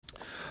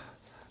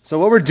So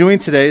what we're doing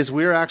today is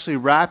we're actually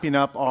wrapping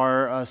up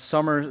our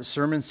summer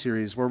sermon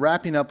series. We're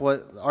wrapping up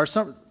our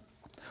summer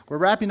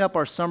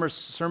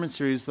sermon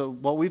series,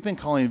 what we've been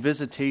calling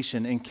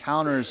Visitation,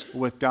 Encounters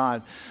with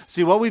God.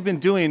 See, what we've been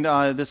doing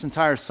this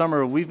entire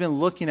summer, we've been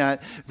looking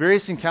at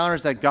various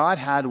encounters that God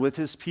had with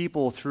His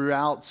people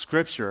throughout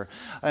Scripture,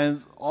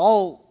 and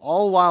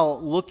all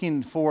while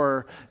looking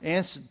for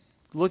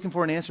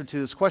an answer to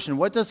this question: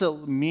 what does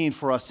it mean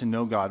for us to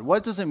know God?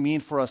 What does it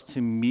mean for us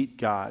to meet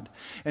God?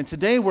 And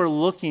today we're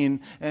looking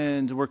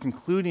and we're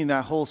concluding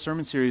that whole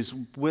sermon series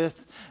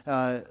with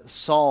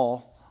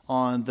Saul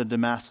on the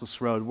Damascus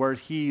Road, where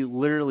he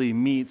literally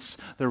meets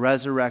the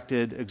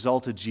resurrected,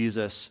 exalted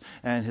Jesus,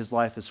 and his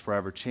life is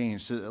forever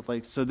changed.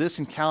 So this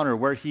encounter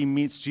where he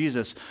meets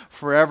Jesus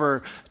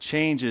forever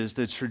changes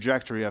the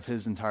trajectory of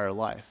his entire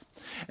life.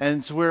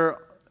 And so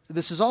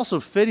this is also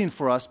fitting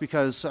for us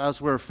because as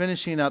we're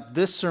finishing up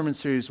this sermon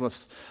series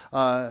with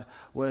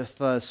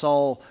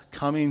Saul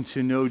coming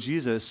to know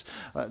Jesus,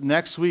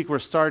 next week we're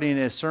starting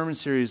a sermon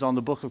series on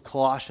the book of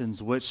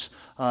Colossians, which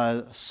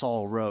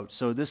Saul wrote.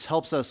 So this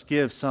helps us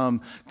give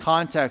some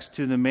context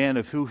to the man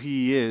of who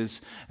he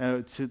is,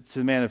 to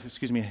the man of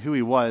who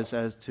he was,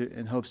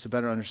 in hopes to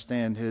better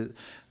understand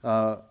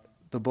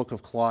the book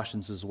of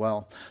Colossians as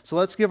well. So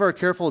let's give our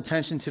careful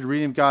attention to the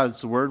reading of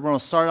God's Word. We're going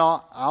to start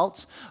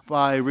out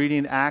by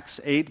reading Acts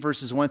 8,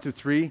 verses 1 through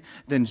 3,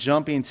 then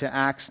jumping to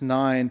Acts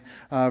 9,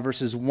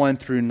 verses 1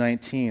 through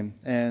 19.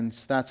 And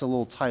that's a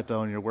little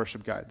typo in your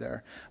worship guide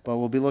there. But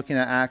we'll be looking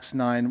at Acts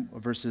 9,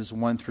 verses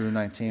 1 through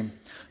 19.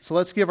 So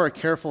let's give our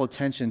careful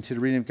attention to the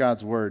reading of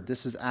God's Word.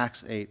 This is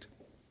Acts 8.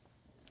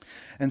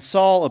 And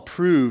Saul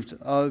approved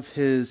of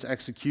his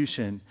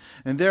execution.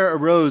 And there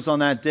arose on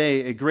that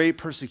day a great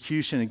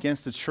persecution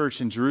against the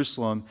church in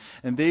Jerusalem,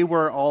 and they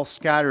were all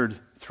scattered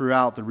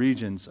throughout the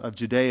regions of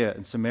Judea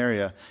and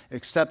Samaria,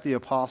 except the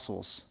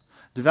apostles.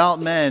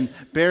 Devout men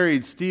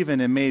buried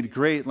Stephen and made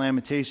great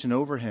lamentation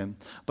over him.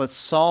 But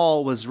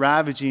Saul was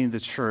ravaging the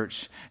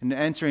church, and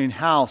entering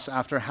house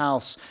after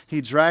house,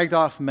 he dragged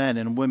off men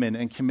and women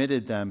and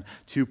committed them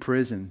to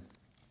prison.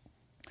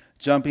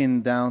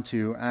 Jumping down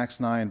to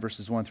Acts 9,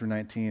 verses 1 through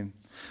 19.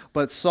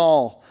 But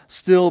Saul,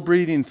 still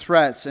breathing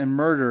threats and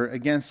murder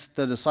against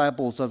the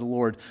disciples of the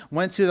Lord,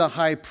 went to the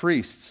high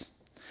priests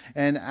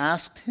and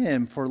asked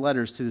him for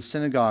letters to the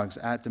synagogues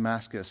at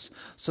Damascus,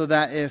 so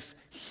that if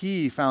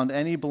he found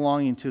any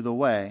belonging to the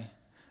way,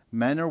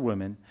 men or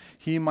women,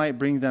 he might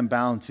bring them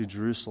bound to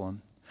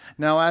Jerusalem.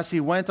 Now as he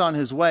went on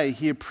his way,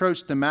 he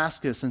approached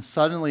Damascus, and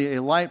suddenly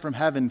a light from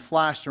heaven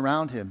flashed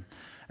around him.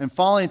 And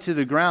falling to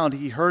the ground,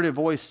 he heard a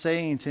voice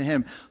saying to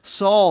him,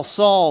 "Saul,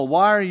 Saul,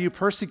 why are you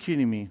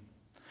persecuting me?"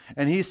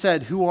 And he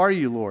said, "Who are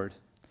you, Lord?"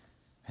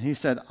 And he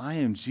said, "I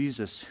am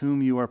Jesus,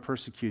 whom you are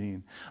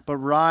persecuting. But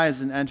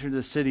rise and enter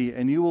the city,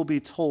 and you will be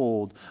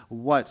told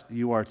what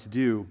you are to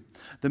do."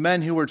 The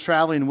men who were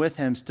traveling with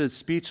him stood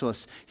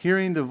speechless,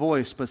 hearing the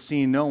voice, but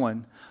seeing no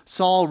one.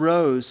 Saul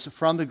rose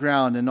from the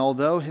ground, and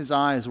although his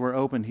eyes were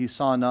opened, he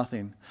saw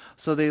nothing.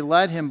 So they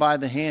led him by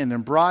the hand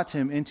and brought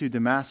him into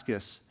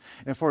Damascus.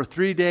 And for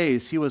 3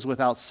 days he was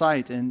without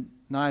sight, and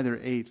neither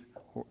ate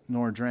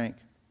nor drank.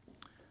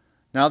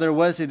 Now there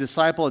was a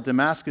disciple at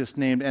Damascus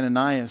named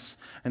Ananias,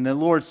 and the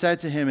Lord said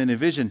to him in a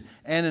vision,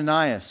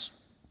 "Ananias."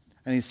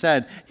 And he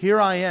said,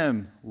 "Here I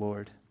am,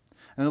 Lord."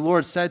 And the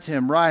Lord said to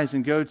him, "Rise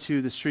and go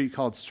to the street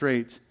called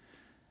Straight,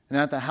 and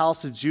at the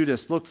house of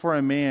Judas look for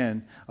a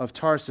man of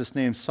Tarsus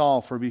named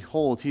Saul, for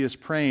behold, he is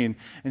praying,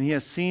 and he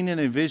has seen in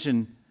a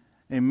vision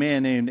a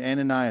man named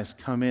Ananias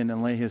come in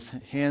and lay his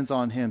hands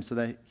on him so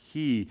that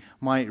he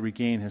might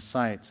regain his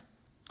sight."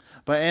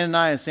 But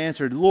Ananias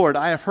answered, "Lord,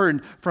 I have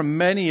heard from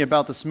many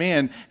about this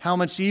man, how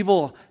much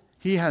evil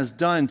he has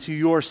done to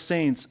your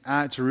saints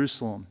at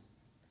Jerusalem.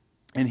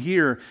 And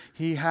here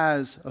he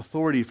has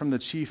authority from the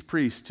chief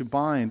priests to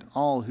bind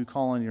all who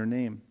call on your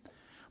name."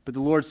 But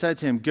the Lord said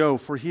to him, "Go,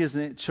 for he is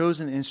a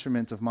chosen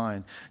instrument of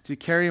mine, to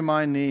carry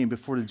my name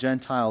before the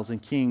Gentiles and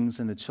kings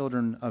and the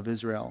children of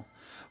Israel.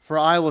 For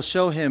I will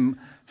show him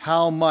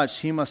how much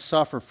he must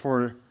suffer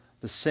for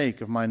the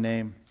sake of my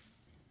name."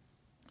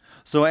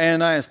 So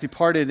Ananias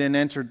departed and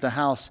entered the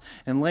house,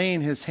 and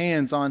laying his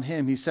hands on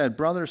him, he said,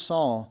 "Brother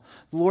Saul,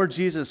 the Lord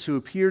Jesus, who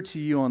appeared to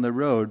you on the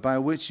road by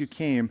which you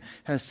came,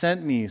 has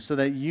sent me so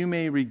that you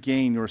may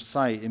regain your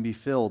sight and be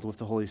filled with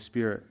the Holy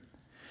Spirit."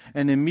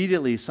 And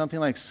immediately something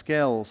like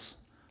scales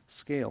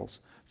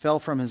fell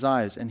from his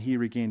eyes, and he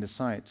regained his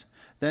sight.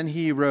 Then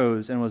he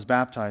rose and was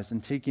baptized,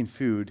 and taking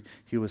food,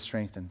 he was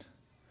strengthened.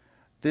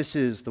 This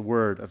is the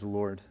word of the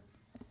Lord.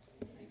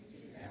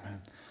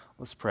 Amen.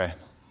 Let's pray.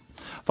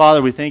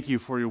 Father, we thank you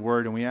for your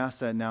word, and we ask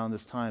that now in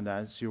this time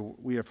that as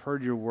we have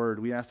heard your word,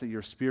 we ask that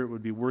your Spirit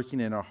would be working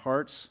in our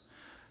hearts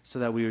so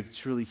that we would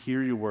truly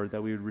hear your word,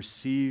 that we would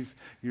receive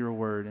your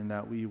word, and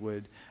that we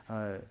would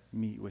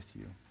meet with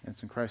you. And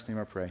it's in Christ's name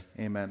I pray.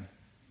 Amen.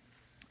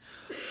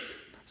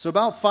 So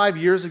about 5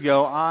 years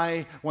ago,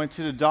 I went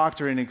to the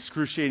doctor in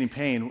excruciating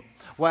pain.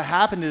 What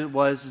happened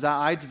was that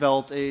I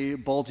developed a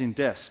bulging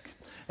disc.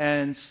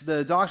 And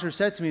the doctor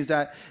said to me is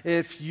that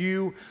if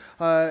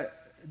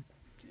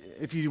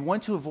if you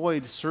want to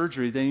avoid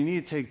surgery, then you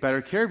need to take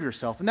better care of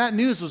yourself. And that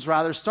news was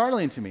rather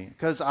startling to me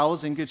because I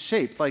was in good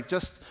shape. Like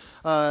just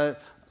a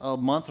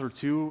month or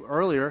two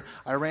earlier,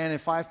 I ran a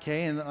 5K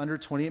in under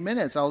 28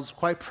 minutes. I was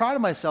quite proud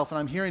of myself, and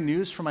I'm hearing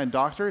news from my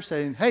doctor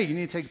saying, hey, you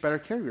need to take better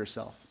care of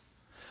yourself.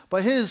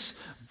 But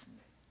his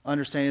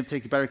understanding of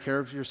taking better care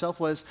of yourself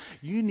was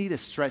you need to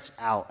stretch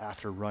out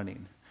after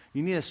running.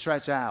 You need to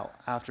stretch out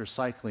after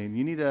cycling.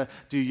 You need to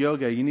do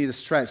yoga. You need to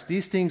stretch.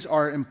 These things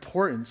are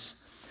important.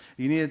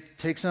 You need to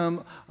take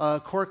some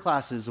core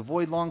classes,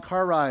 avoid long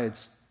car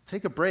rides,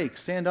 take a break,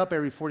 stand up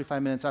every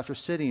 45 minutes after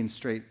sitting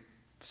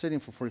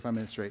for 45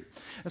 minutes straight.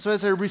 And so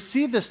as I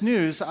received this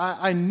news,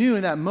 I knew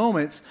in that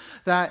moment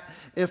that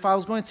if I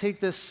was going to take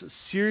this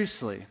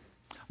seriously,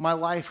 my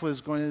life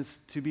was going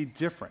to be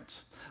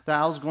different. That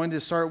I was going to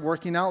start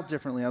working out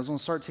differently. I was going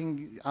to start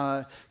taking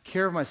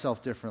care of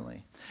myself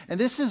differently. And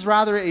this is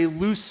rather a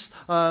loose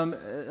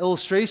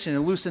illustration, a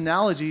loose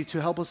analogy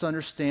to help us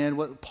understand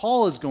what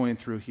Paul is going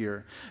through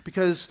here.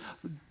 Because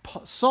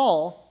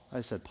Saul,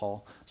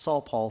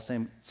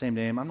 same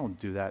name. I'm going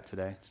to do that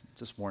today,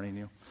 just warning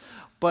you.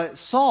 But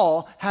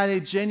Saul had a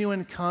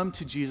genuine come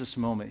to Jesus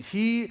moment.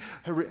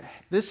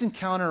 This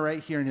encounter right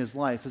here in his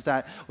life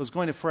was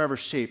going to forever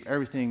shape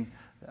everything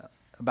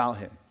about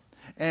him.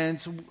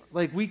 And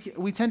like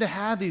we tend to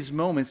have these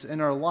moments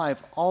in our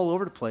life all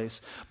over the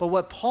place. But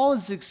what Paul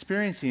is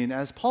experiencing,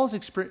 as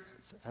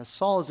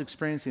Saul is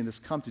experiencing this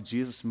come to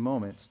Jesus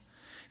moment,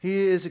 he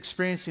is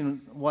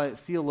experiencing what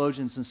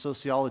theologians and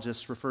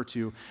sociologists refer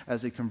to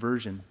as a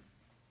conversion.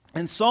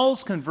 And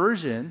Saul's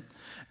conversion,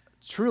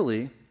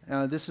 truly,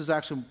 this is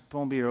actually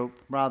going to be a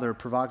rather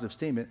provocative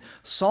statement.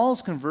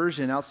 Saul's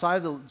conversion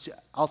outside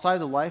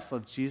the life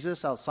of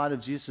Jesus, outside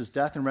of Jesus'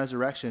 death and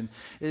resurrection,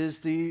 is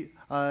the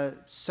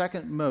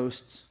second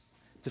most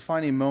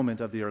defining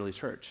moment of the early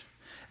church.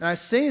 And I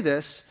say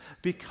this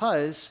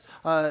because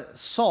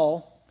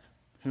Saul,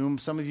 whom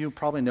some of you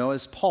probably know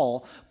as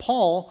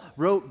Paul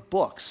wrote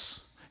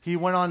books. He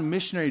went on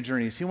missionary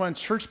journeys. He went on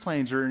church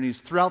planting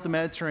journeys throughout the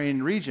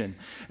Mediterranean region.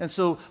 And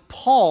so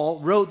Paul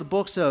wrote the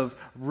books of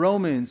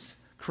Romans,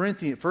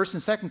 Corinthians, 1st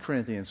and 2nd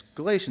Corinthians,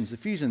 Galatians,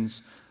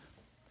 Ephesians,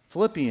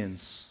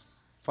 Philippians,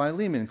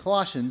 Philemon,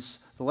 Colossians,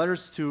 the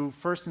letters to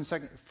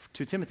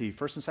Timothy,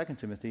 1st and 2nd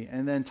Timothy,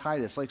 and then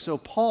Titus. So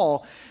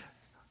Paul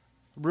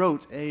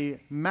wrote a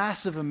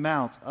massive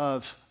amount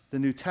of the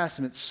New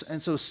Testament.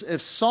 And so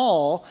if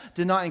Saul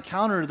did not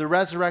encounter the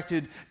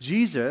resurrected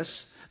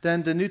Jesus,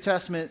 then the New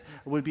Testament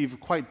would be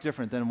quite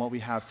different than what we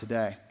have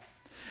today.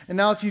 And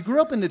now, if you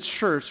grew up in the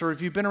church or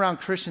if you've been around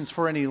Christians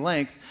for any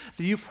length,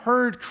 you've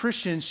heard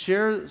Christians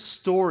share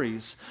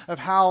stories of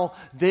how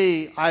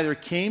they either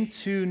came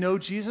to know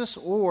Jesus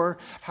or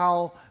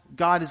how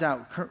God is at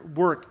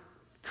work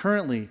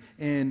currently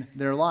in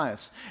their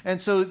lives.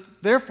 And so,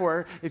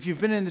 therefore, if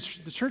you've been in the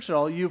church at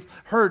all, you've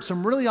heard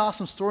some really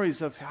awesome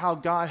stories of how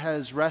God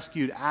has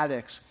rescued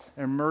addicts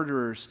and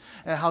murderers,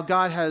 and how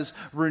God has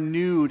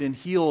renewed and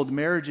healed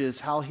marriages,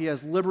 how he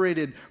has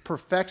liberated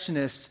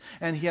perfectionists,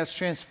 and he has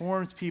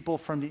transformed people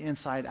from the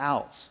inside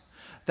out.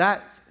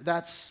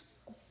 That's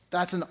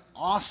an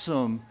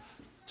awesome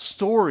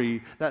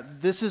story. That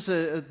this is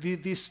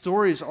these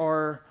stories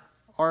are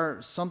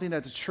something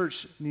that the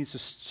church needs to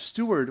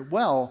steward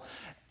well.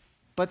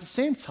 But at the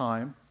same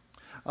time,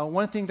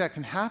 one thing that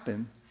can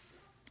happen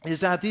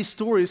is that these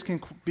stories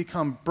can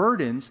become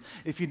burdens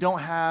if you don't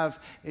have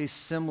a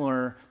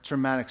similar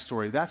dramatic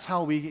story. That's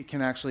how we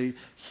can actually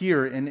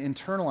hear and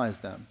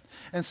internalize them.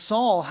 And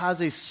Saul has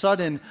a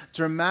sudden,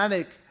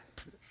 dramatic,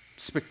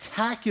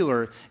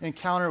 spectacular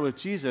encounter with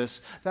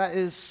Jesus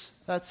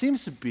that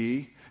seems to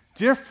be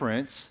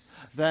different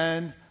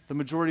than the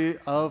majority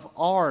of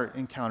our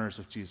encounters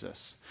with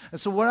Jesus.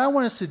 And so what I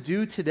want us to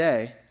do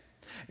today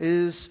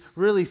is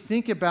really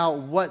think about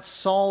what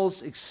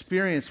Saul's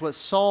experience, what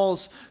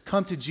Saul's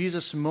come to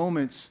Jesus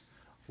moments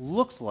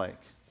looked like.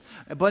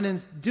 But in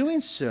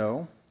doing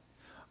so,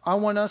 I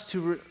want us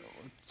to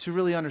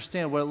really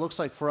understand what it looks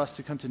like for us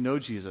to come to know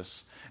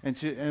Jesus.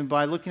 And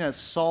by looking at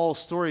Saul's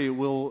story,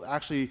 we'll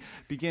actually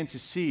begin to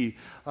see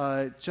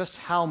just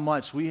how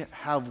much we'll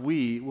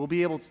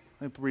be able to,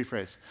 let me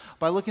rephrase.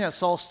 By looking at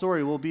Saul's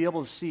story, we'll be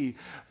able to see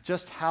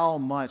just how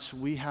much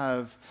we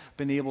have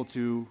been able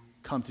to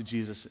come to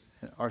Jesus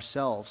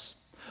ourselves.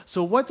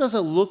 So what does it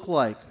look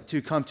like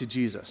to come to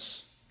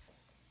Jesus?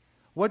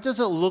 What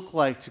does it look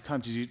like to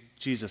come to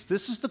Jesus?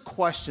 This is the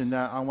question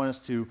that I want us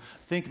to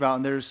think about,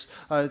 and there's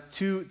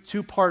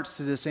two parts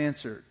to this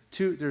answer.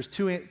 There's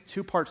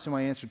two parts to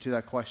my answer to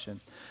that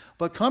question.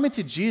 But coming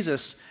to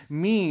Jesus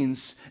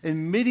means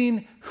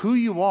admitting who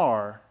you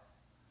are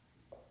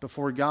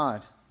before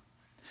God.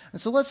 And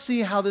so let's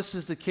see how this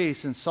is the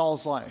case in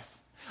Saul's life.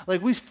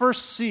 We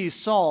first see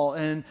Saul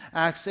in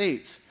Acts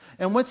 8.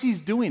 And what's he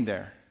doing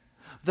there?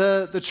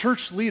 The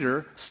church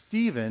leader,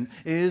 Stephen,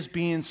 is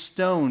being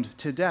stoned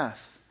to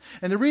death.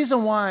 And the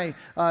reason why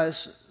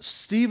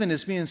Stephen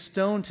is being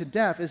stoned to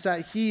death is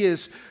that he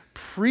is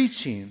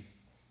preaching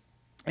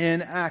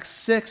In Acts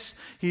 6,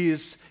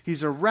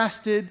 he's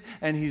arrested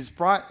and he's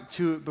brought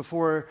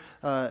before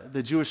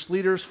the Jewish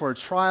leaders for a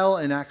trial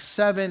in Acts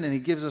 7, and he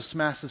gives this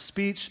massive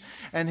speech.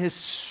 And his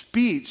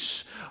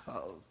speech,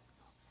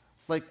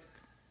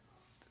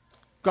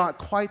 got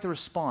quite the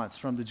response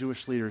from the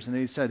Jewish leaders. And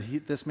they said,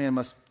 this man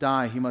must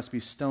die. He must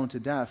be stoned to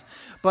death.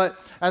 But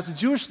as the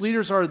Jewish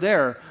leaders are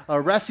there,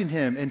 arresting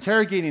him,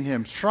 interrogating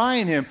him,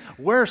 trying him,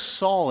 where's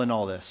Saul in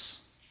all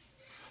this?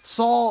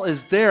 Saul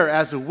is there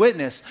as a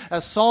witness.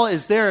 As Saul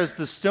is there as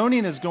the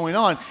stoning is going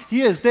on,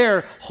 he is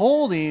there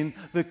holding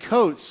the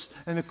coats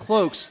and the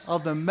cloaks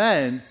of the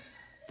men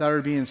that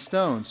are being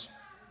stoned.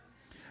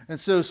 And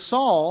so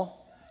Saul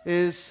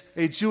is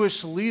a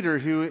Jewish leader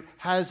who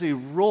has a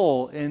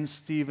role in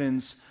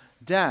Stephen's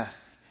death.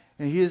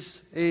 And he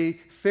is a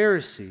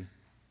Pharisee.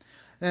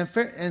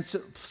 And so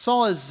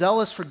Saul is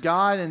zealous for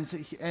God,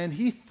 and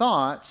he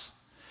thought,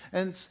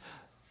 and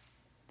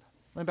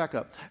let me back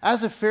up.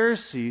 As a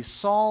Pharisee,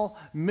 Saul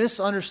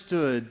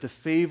misunderstood the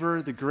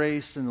favor, the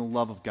grace, and the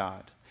love of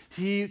God.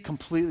 He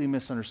completely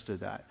misunderstood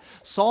that.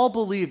 Saul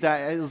believed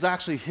that it was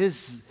actually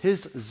his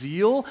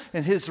zeal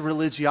and his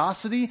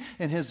religiosity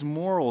and his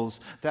morals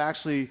that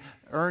actually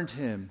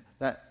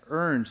that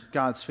earned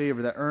God's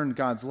favor, that earned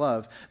God's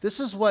love.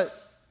 This is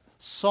what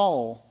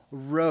Saul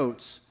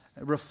wrote,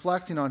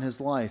 reflecting on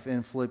his life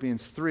in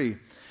Philippians 3.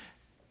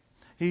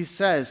 He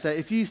says that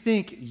if you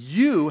think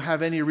you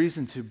have any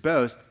reason to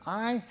boast,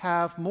 I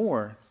have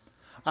more.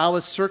 I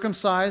was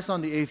circumcised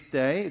on the 8th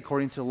day,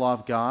 according to the law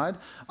of God.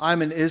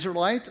 I'm an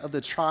Israelite of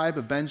the tribe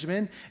of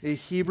Benjamin, a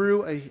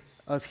Hebrew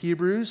of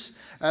Hebrews.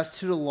 As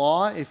to the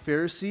law, a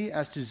Pharisee.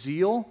 As to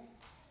zeal,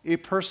 a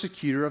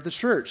persecutor of the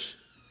church.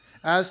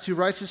 As to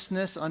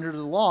righteousness under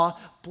the law,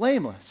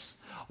 blameless.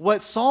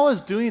 What Saul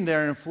is doing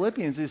there in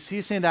Philippians is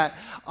he's saying that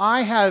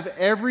I have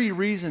every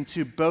reason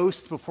to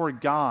boast before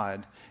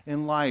God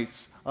in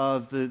light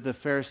of the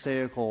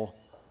Pharisaical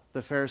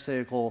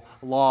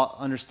law,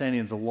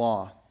 understanding of the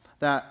law.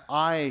 That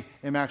I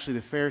am actually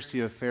the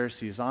Pharisee of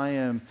Pharisees. I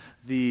am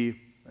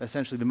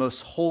essentially the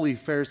most holy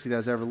Pharisee that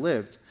has ever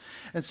lived.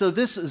 And so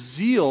this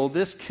zeal,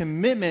 this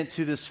commitment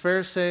to this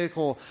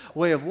Pharisaical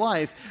way of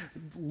life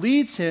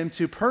leads him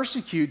to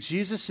persecute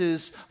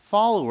Jesus'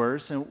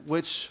 followers, and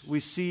which we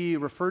see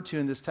referred to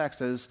in this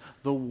text as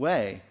the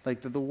way.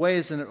 Like the way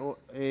is an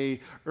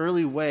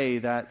early way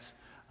that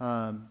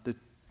it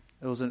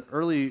was an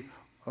early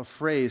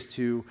phrase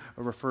to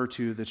refer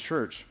to the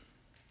church.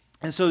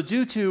 And so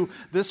due to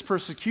this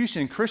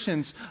persecution,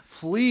 Christians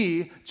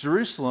flee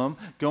Jerusalem,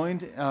 going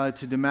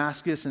to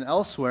Damascus and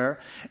elsewhere,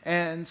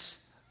 and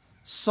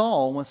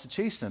Saul wants to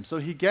chase them. So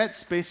he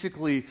gets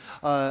basically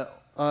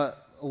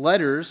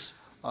letters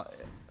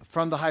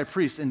from the high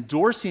priest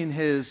endorsing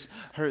his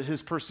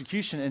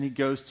persecution, and he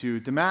goes to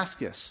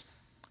Damascus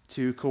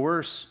to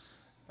coerce,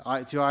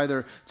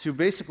 to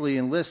basically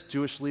enlist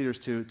Jewish leaders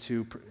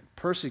to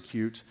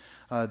persecute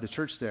the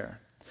church there.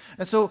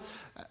 And so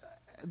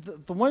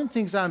the one of the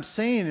things I'm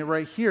saying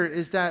right here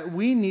is that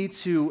we need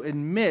to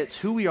admit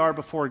who we are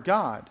before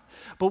God.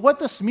 But what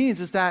this means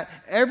is that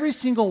every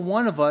single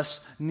one of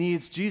us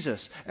needs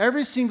Jesus.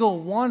 Every single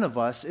one of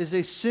us is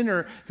a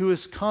sinner who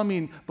is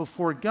coming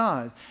before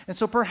God. And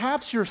so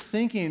perhaps you're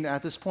thinking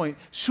at this point,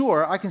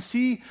 sure, I can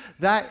see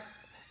that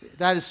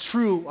is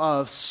true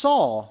of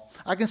Saul.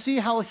 I can see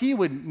how he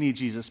would need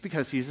Jesus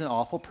because he's an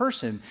awful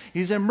person.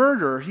 He's a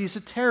murderer. He's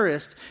a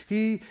terrorist.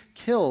 He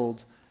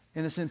killed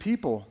innocent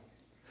people.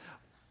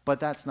 But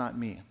that's not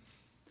me.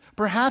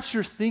 Perhaps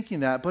you're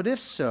thinking that, but if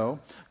so,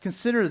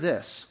 consider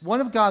this.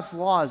 One of God's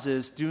laws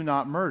is do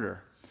not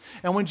murder.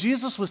 And when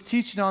Jesus was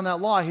teaching on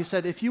that law, he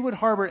said, if you would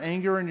harbor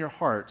anger in your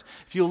heart,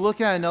 if you look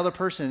at another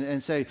person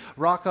and say,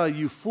 Raka,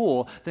 you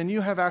fool, then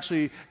you have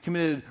actually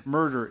committed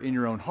murder in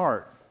your own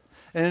heart.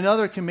 And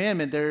another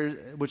commandment there,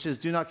 which is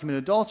do not commit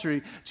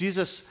adultery,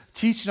 Jesus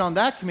teaching on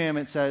that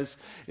commandment says,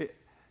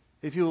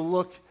 if you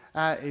look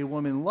at a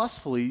woman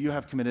lustfully, you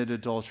have committed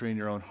adultery in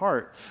your own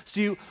heart.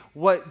 See,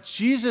 what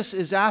Jesus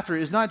is after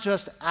is not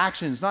just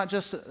actions, not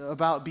just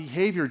about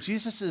behavior.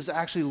 Jesus is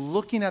actually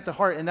looking at the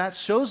heart, and that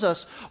shows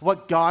us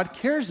what God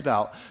cares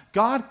about.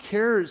 God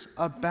cares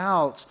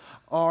about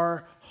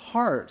our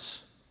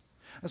hearts.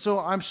 And so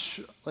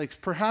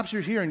perhaps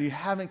you're here and you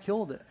haven't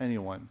killed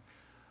anyone,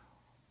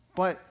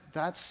 but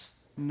that's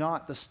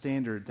not the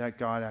standard that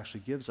God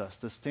actually gives us.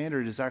 The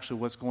standard is actually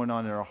what's going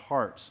on in our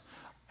hearts.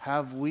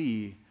 Have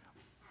we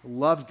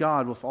loved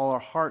God with all our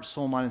heart,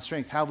 soul, mind, and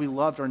strength? Have we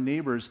loved our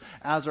neighbors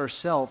as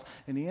ourselves?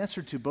 And the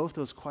answer to both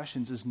those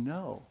questions is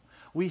no.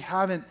 We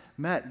haven't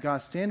met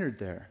God's standard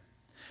there.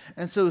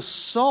 And so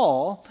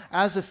Saul,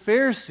 as a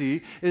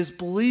Pharisee, is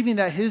believing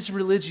that his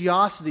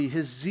religiosity,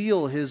 his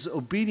zeal, his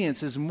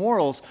obedience, his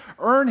morals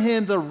earn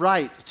him the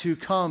right to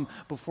come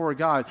before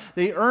God.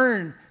 They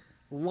earn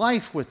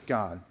life with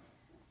God.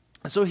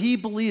 So he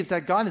believes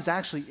that God is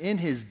actually in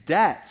his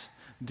debt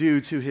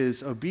due to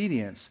his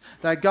obedience,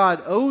 that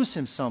God owes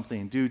him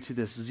something due to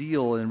this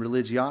zeal and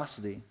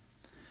religiosity.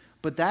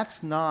 But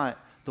that's not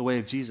the way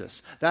of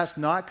Jesus. That's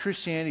not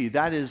Christianity.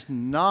 That is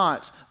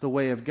not the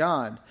way of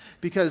God.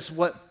 Because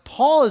what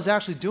Paul is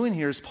actually doing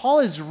here is Paul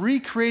is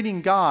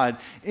recreating God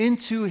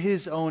into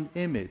his own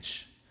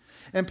image.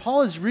 And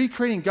Paul is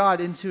recreating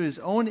God into his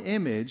own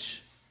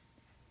image.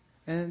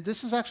 And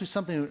this is actually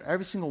something that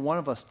every single one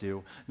of us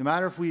do. No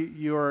matter if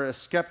you're a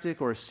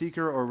skeptic or a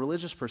seeker or a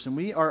religious person,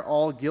 we are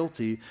all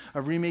guilty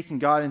of remaking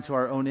God into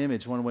our own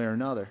image one way or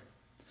another.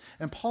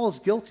 And Paul is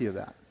guilty of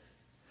that.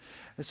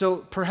 And so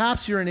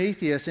perhaps you're an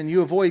atheist and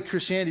you avoid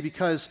Christianity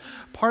because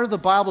part of the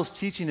Bible's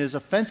teaching is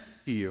offensive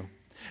to you.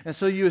 And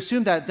so you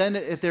assume that then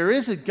if there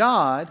is a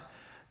God,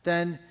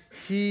 then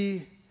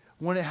he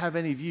wouldn't have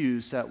any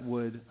views that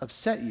would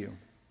upset you.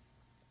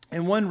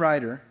 And one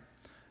writer,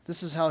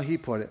 this is how he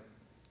put it.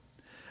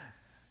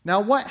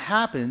 Now, what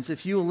happens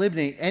if you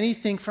eliminate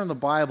anything from the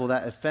Bible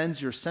that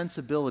offends your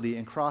sensibility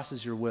and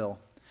crosses your will?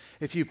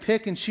 If you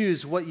pick and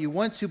choose what you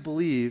want to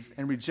believe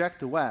and reject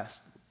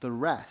the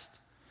rest,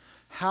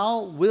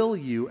 how will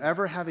you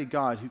ever have a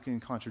God who can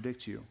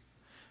contradict you?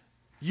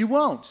 You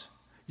won't.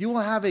 You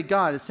will have a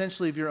God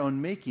essentially of your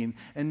own making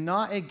and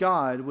not a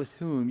God with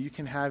whom you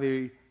can have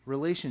a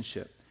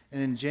relationship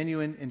and a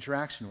genuine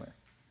interaction with.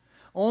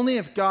 Only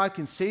if God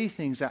can say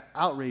things that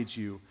outrage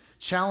you,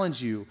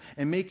 challenge you,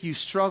 and make you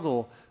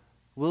struggle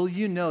will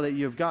you know that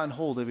you have gotten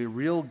hold of a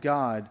real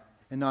God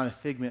and not a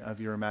figment of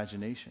your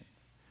imagination.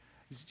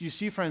 You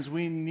see, friends,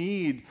 we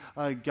need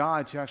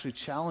God to actually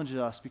challenge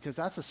us because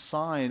that's a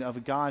sign of a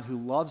God who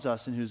loves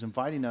us and who's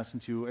inviting us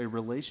into a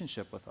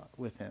relationship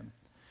with him.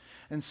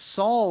 And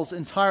Saul's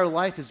entire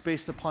life is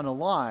based upon a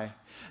lie.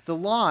 The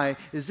lie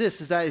is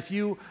this, is that if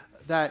you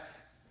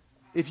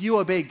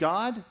obey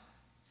God,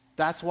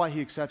 that's why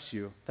he accepts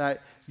you.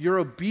 That your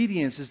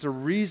obedience is the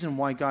reason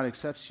why God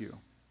accepts you.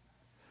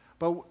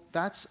 But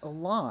that's a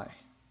lie.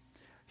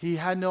 He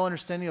had no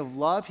understanding of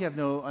love. He had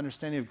no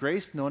understanding of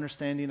grace, no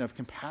understanding of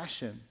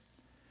compassion.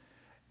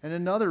 And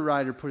another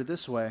writer put it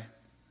this way.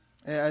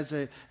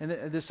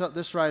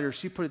 This writer,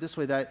 she put it this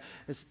way, that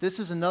this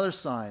is another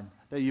sign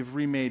that you've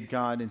remade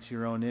God into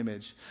your own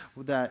image.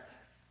 That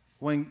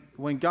when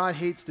God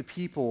hates the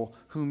people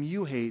whom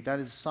you hate, that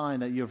is a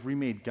sign that you have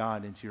remade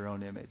God into your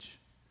own image.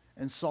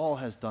 And Saul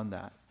has done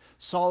that.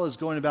 Saul is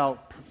going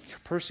about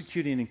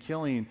persecuting and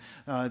killing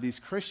these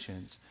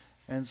Christians.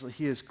 And so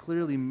he has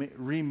clearly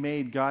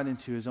remade God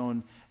into his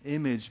own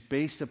image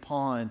based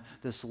upon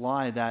this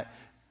lie that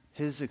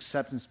his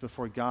acceptance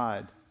before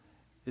God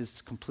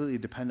is completely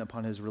dependent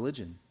upon his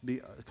religion,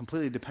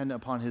 completely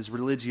dependent upon his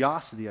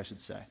religiosity, I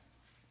should say.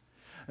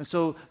 And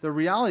so the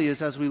reality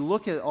is, as we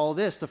look at all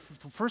this, the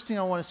first thing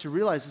I want us to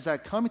realize is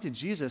that coming to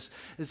Jesus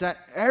is that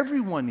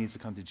everyone needs to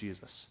come to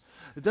Jesus.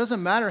 It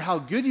doesn't matter how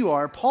good you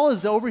are. Paul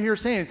is over here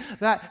saying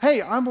that,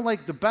 hey, I'm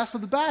like the best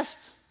of the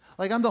best.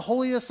 Like I'm the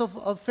holiest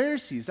of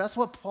Pharisees. That's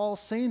what Paul's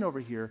saying over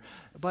here.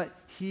 But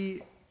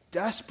he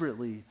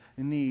desperately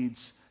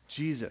needs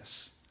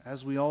Jesus,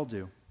 as we all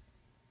do.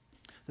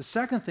 The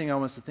second thing I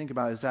want us to think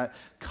about is that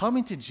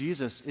coming to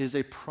Jesus is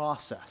a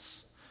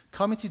process.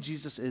 Coming to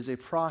Jesus is a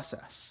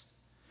process.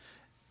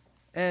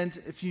 And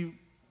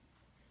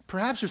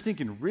perhaps you're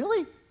thinking,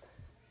 really?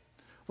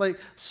 Like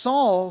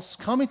Saul's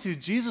coming to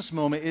Jesus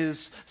moment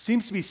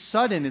seems to be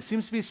sudden. It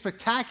seems to be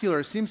spectacular.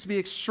 It seems to be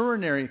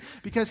extraordinary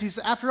because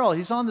after all,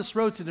 he's on this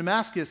road to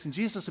Damascus and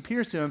Jesus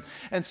appears to him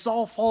and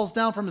Saul falls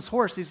down from his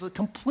horse. He's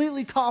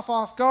completely caught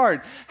off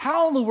guard.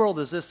 How in the world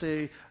is this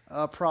a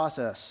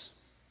process?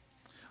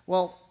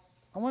 Well,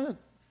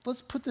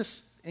 let's put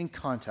this in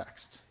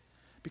context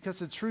because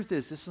the truth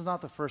is this is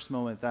not the first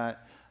moment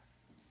that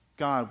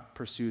God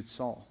pursued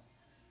Saul.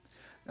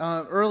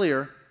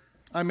 Earlier,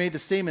 I made the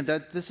statement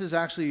that this is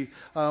actually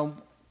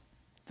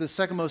the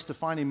second most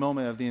defining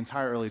moment of the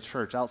entire early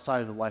church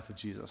outside of the life of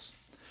Jesus.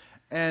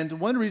 And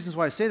one of the reasons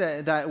why I say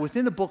that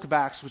within the book of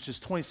Acts, which is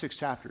 28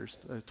 chapters,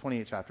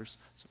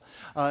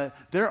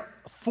 there are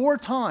 4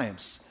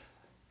 times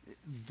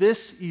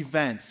this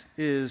event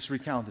is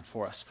recounted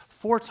for us.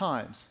 4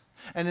 times.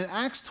 And in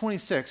Acts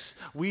 26,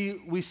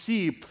 we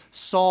see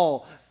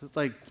Saul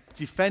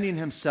defending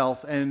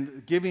himself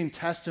and giving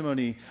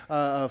testimony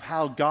of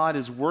how God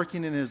is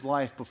working in his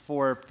life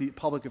before the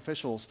public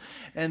officials.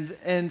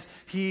 And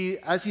he,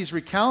 as he's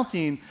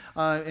recounting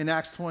in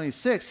Acts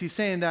 26, he's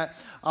saying that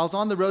I was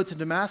on the road to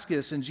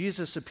Damascus and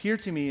Jesus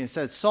appeared to me and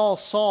said, Saul,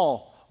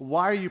 Saul,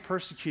 why are you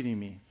persecuting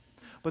me?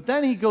 But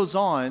then he goes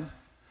on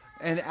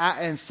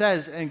and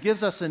says and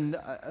gives us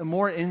a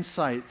more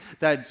insight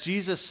that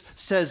Jesus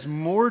says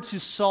more to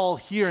Saul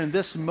here in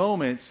this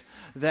moment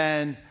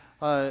than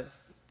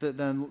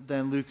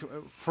Luke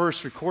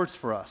first records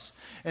for us.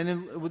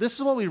 And this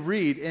is what we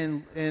read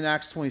in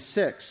Acts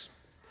 26.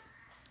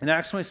 In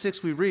Acts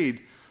 26 we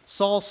read,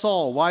 Saul,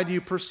 Saul, why do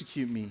you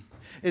persecute me?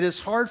 It is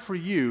hard for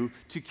you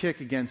to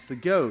kick against the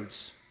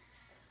goads.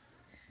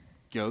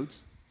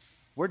 Goads?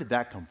 Where did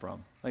that come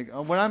from?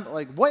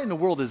 What in the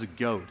world is a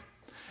goad?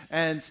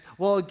 And,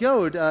 well, a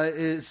goad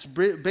is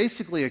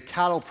basically a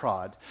cattle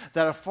prod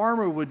that a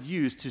farmer would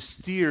use to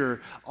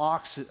steer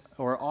ox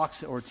or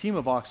a team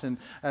of oxen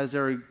as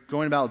they're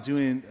going about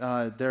doing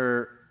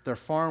their their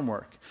farm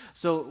work.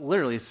 So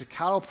literally, it's a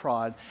cattle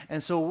prod.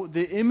 And so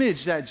the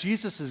image that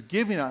Jesus is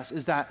giving us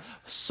is that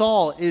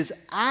Saul is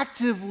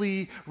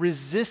actively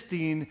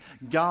resisting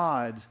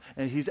God,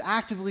 and he's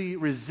actively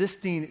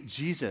resisting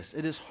Jesus.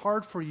 It is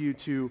hard for you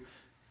to,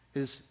 it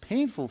is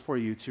painful for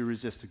you to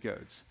resist the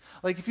goads.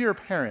 Like if you're a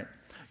parent,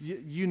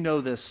 you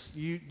know this.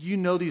 You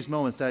know these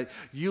moments that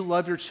you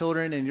love your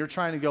children and you're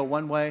trying to go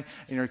one way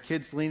and your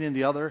kid's leaning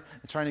the other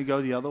and trying to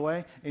go the other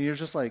way. And you're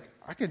just like,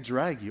 I could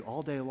drag you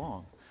all day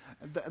long.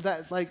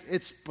 That's like,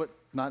 it's but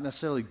not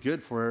necessarily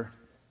good for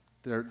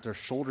their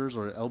shoulders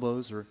or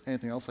elbows or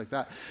anything else like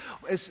that.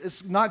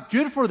 It's not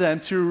good for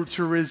them to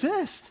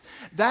resist.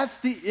 That's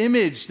the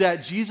image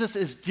that Jesus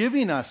is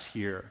giving us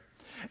here.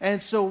 And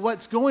so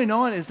what's going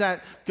on is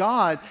that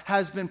God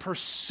has been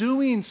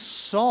pursuing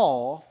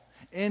Saul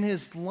in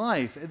his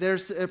life.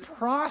 There's a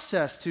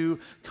process to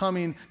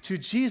coming to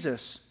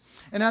Jesus.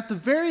 And at the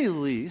very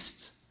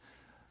least,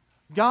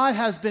 God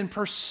has been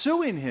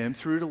pursuing him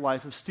through the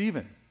life of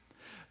Stephen.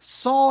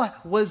 Saul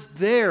was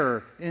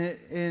there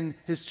in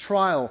his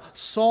trial.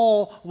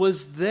 Saul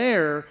was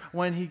there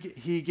when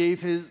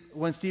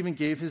when Stephen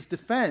gave his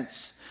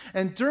defense.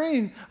 And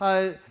during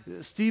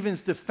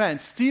Stephen's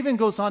defense, Stephen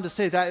goes on to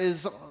say that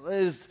is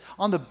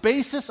on the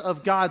basis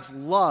of God's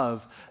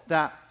love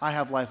that I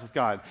have life with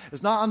God.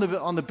 It's not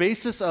on the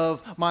basis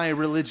of my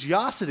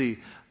religiosity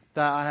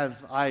that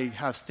I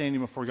have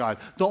standing before God.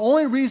 The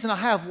only reason I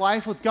have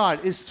life with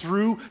God is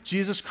through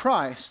Jesus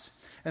Christ.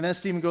 And then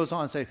Stephen goes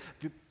on and say,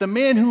 the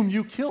man whom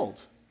you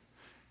killed.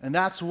 And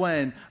that's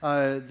when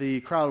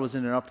the crowd was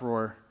in an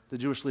uproar. The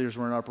Jewish leaders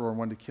were in an uproar and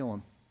wanted to kill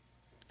him.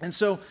 And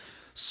so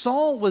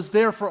Saul was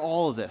there for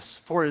all of this,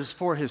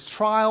 for his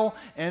trial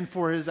and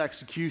for his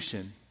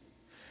execution.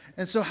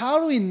 And so how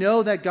do we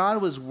know that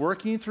God was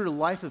working through the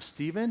life of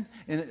Stephen?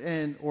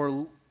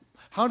 Or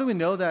how do we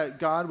know that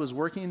God was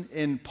working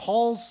in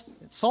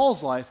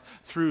Saul's life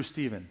through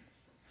Stephen?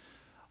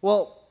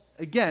 Well,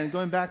 again,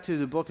 going back to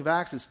the book of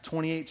Acts, it's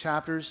 28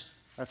 chapters.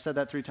 I've said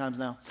that 3 times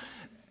now.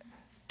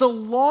 The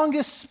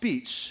longest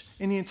speech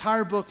in the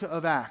entire book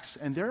of Acts,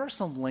 and there are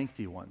some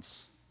lengthy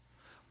ones,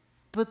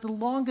 but the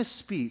longest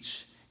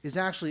speech is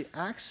actually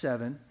Acts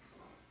 7,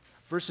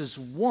 verses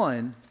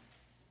 1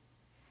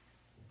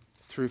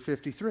 through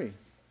 53.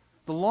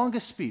 The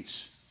longest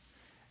speech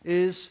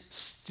is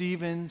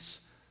Stephen's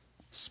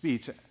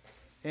speech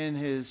in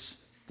his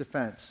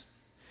defense.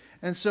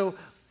 And so,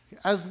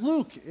 as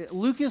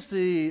Luke is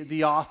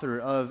the author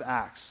of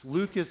Acts.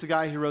 Luke is the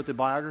guy who wrote the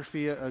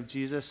biography of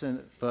Jesus,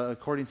 and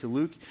according to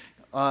Luke,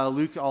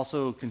 Luke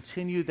also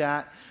continued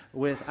that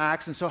with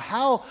Acts. And so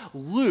how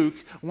Luke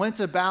went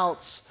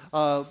about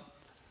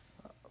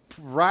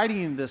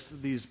writing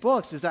these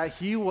books is that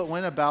he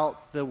went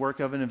about the work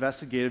of an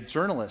investigative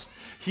journalist.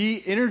 He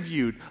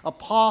interviewed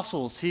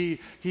apostles. He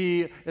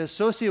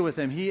associated with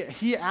them.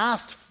 He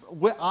asked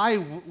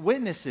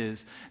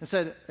eyewitnesses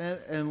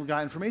and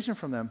got information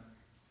from them.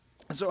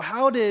 And so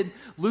how did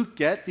Luke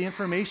get the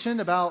information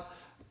about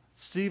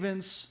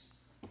Stephen's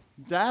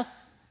death?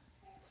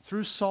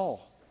 Through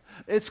Saul.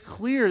 It's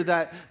clear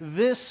that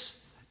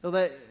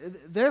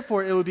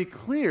therefore it would be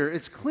clear,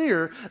 it's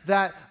clear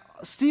that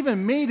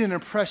Stephen made an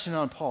impression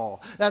on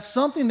Paul. That's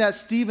something that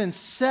Stephen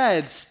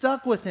said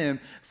stuck with him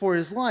for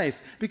his life.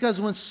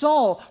 Because when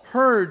Saul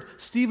heard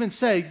Stephen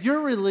say,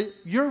 your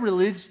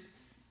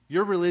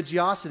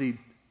religiosity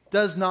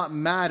does not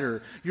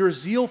matter. Your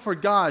zeal for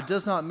God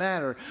does not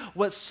matter.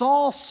 What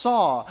Saul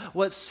saw,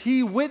 what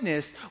he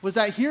witnessed, was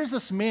that here's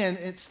this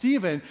man,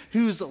 Stephen,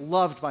 who's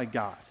loved by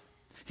God.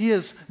 He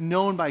is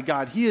known by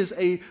God. He is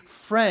a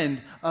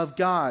friend of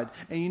God.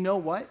 And you know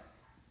what?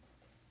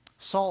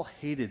 Saul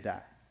hated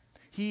that.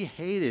 He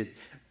hated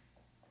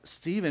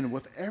Stephen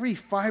with every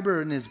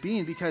fiber in his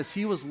being because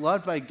he was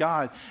loved by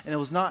God, and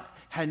it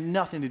had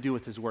nothing to do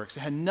with his works.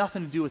 It had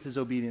nothing to do with his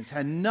obedience. It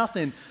had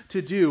nothing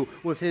to do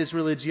with his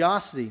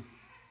religiosity.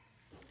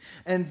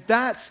 And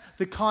that's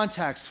the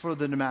context for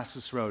the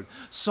Damascus Road.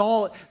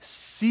 Saul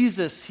sees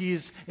this.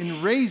 He's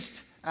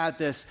enraged at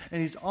this,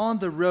 and he's on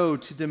the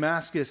road to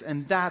Damascus,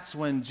 and that's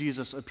when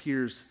Jesus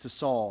appears to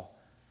Saul.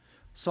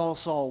 Saul,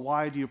 Saul,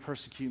 why do you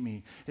persecute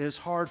me? It is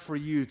hard for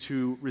you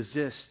to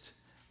resist.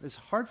 It's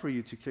hard for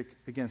you to kick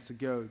against the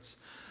goads.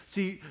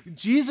 See,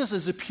 Jesus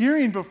is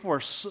appearing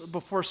before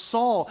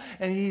Saul,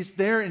 and he's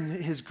there in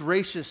his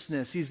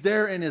graciousness. He's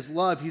there in his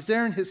love. He's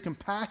there in his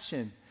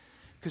compassion.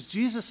 Because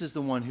Jesus is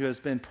the one who has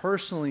been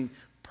personally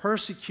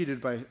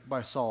persecuted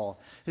by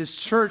Saul. His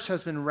church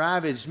has been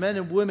ravaged. Men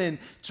and women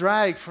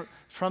dragged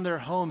from their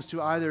homes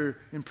to either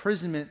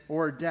imprisonment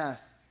or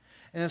death.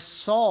 And if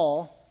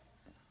Saul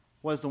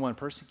was the one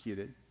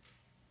persecuted,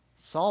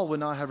 Saul would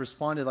not have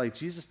responded like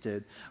Jesus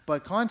did.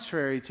 But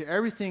contrary to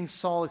everything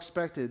Saul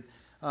expected,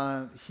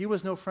 he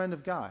was no friend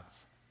of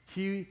God's.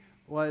 He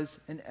was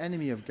an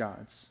enemy of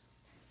God's.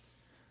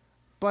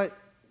 But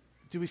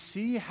do we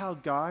see how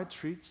God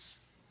treats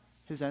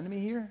his enemy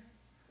here?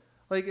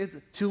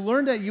 To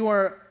learn that you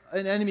are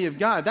an enemy of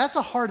God, that's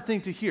a hard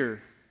thing to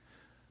hear.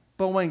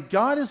 But when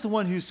God is the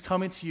one who's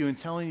coming to you and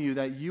telling you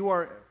that you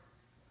are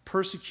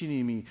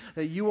persecuting me,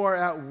 that you are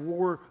at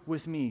war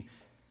with me,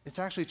 it's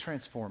actually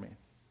transforming.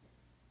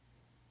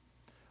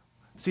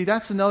 See,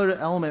 that's another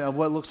element of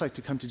what it looks like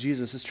to come to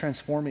Jesus, is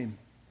transforming.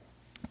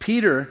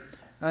 Peter,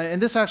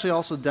 and this actually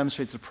also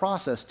demonstrates the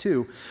process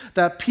too,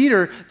 that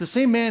Peter, the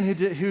same man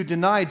who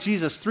denied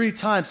Jesus 3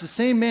 times, the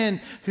same man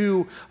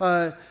who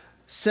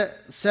said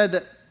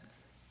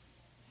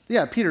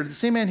that, Peter, the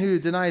same man who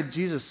denied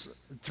Jesus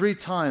 3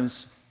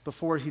 times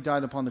before he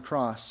died upon the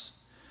cross,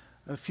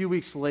 a few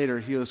weeks later,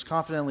 he was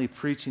confidently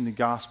preaching the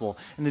gospel.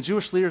 And the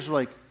Jewish leaders were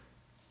like,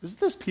 isn't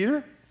this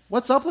Peter?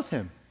 What's up with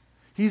him?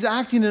 He's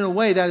acting in a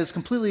way that is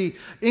completely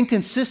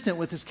inconsistent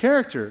with his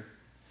character.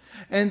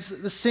 And it's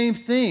the same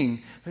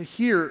thing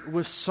here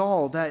with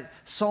Saul, that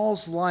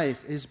Saul's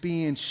life is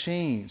being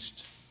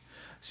changed.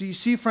 So you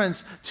see,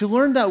 friends, to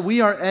learn that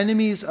we are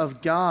enemies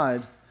of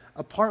God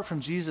apart from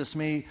Jesus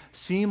may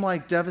seem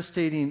like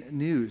devastating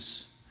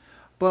news.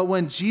 But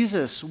when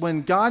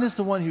God is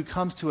the one who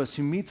comes to us,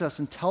 who meets us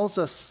and tells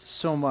us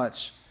so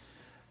much,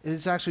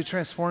 it's actually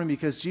transforming,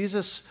 because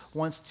Jesus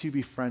wants to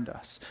befriend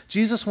us.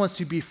 Jesus wants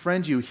to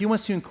befriend you. He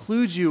wants to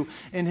include you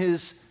in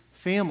his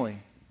family.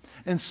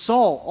 And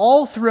Saul,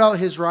 all throughout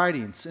his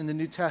writings in the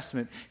New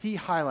Testament, he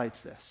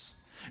highlights this.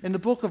 In the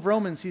book of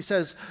Romans, he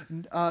says,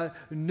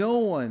 no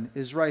one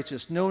is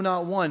righteous, no,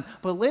 not one.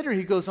 But later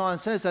he goes on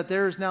and says that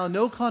there is now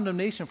no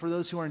condemnation for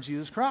those who are in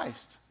Jesus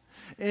Christ.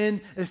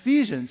 In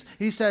Ephesians,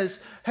 he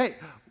says, hey,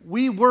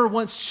 we were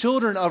once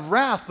children of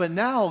wrath, but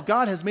now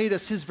God has made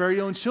us his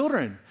very own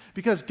children,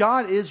 because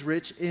God is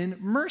rich in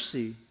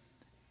mercy.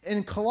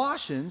 In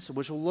Colossians,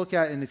 which we'll look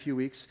at in a few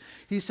weeks,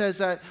 he says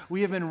that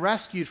we have been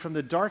rescued from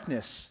the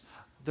darkness,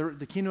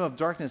 the kingdom of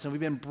darkness, and we've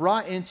been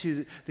brought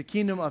into the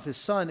kingdom of his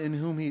Son, in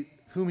whom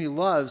he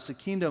loves, the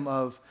kingdom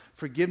of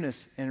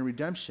forgiveness and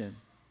redemption.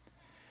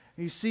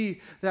 You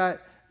see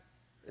that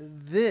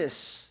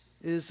this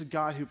is the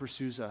God who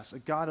pursues us, a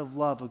God of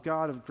love, a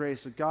God of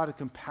grace, a God of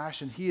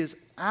compassion. He is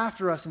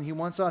after us, and he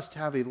wants us to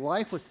have a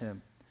life with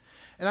him.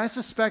 And I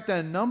suspect that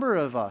a number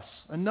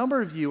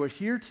of you are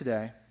here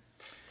today,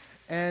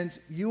 and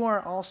you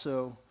are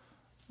also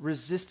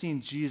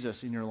resisting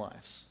Jesus in your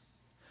lives.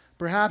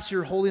 Perhaps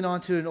you're holding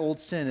on to an old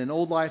sin, an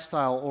old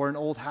lifestyle, or an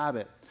old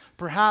habit.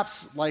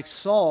 Perhaps, like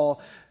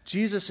Saul,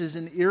 Jesus is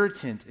an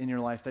irritant in your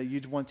life that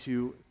you'd want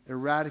to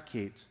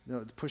eradicate,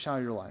 push out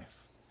of your life.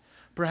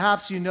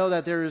 Perhaps you know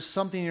that there is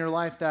something in your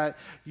life that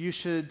you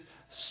should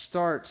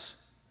start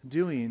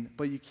doing,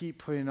 but you keep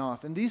putting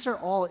off. And these are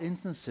all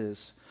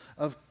instances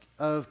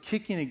of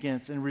kicking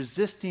against and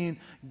resisting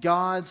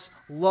God's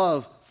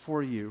love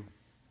for you.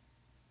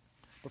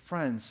 But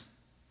friends,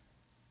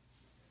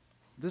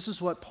 this is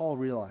what Paul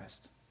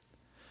realized,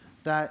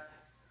 that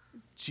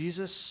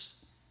Jesus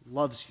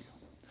loves you,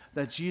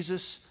 that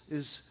Jesus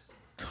is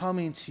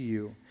coming to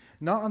you,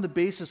 not on the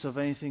basis of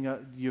anything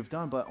you've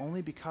done, but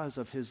only because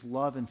of his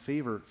love and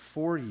favor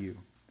for you.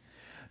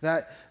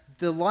 That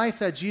the life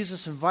that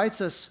Jesus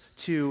invites us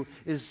to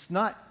is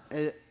not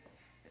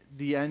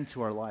the end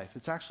to our life.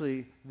 It's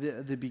actually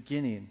the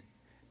beginning.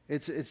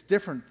 It's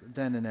different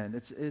than an end.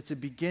 It's a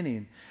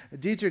beginning.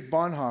 Dietrich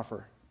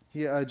Bonhoeffer,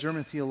 a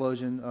German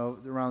theologian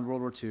around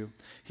World War II,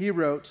 he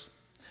wrote,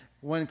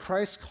 "When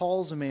Christ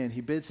calls a man, he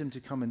bids him to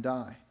come and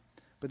die."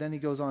 But then he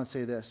goes on to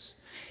say this: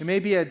 "It may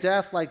be a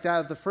death like that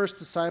of the first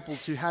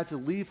disciples who had to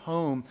leave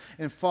home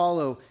and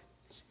follow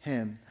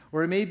him.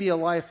 Or it may be a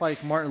life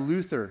like Martin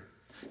Luther,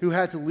 who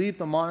had to leave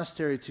the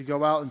monastery to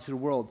go out into the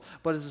world.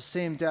 But it's the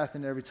same death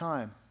in every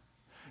time."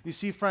 You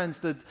see, friends,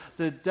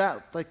 the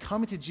death, like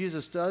coming to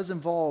Jesus, does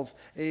involve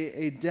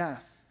a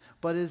death.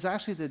 But it is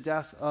actually the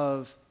death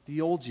of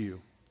the old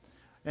you.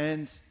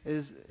 And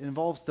it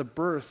involves the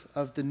birth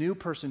of the new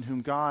person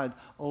whom God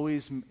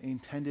always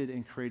intended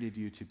and created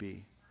you to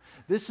be.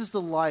 This is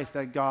the life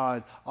that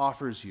God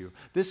offers you.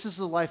 This is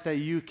the life that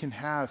you can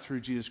have through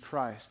Jesus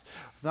Christ.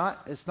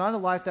 It's not a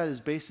life that is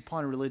based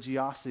upon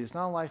religiosity. It's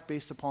not a life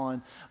based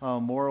upon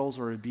morals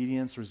or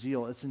obedience or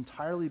zeal. It's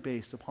entirely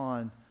based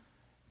upon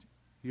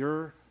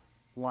your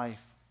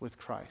life with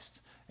Christ.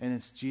 And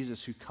it's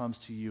Jesus who comes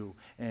to you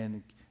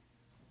and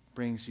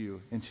brings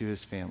you into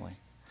his family.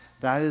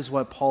 That is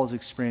what Paul's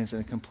experienced,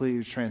 and it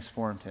completely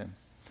transformed him.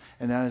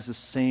 And that is the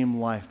same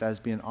life that is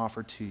being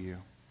offered to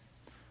you.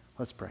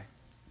 Let's pray.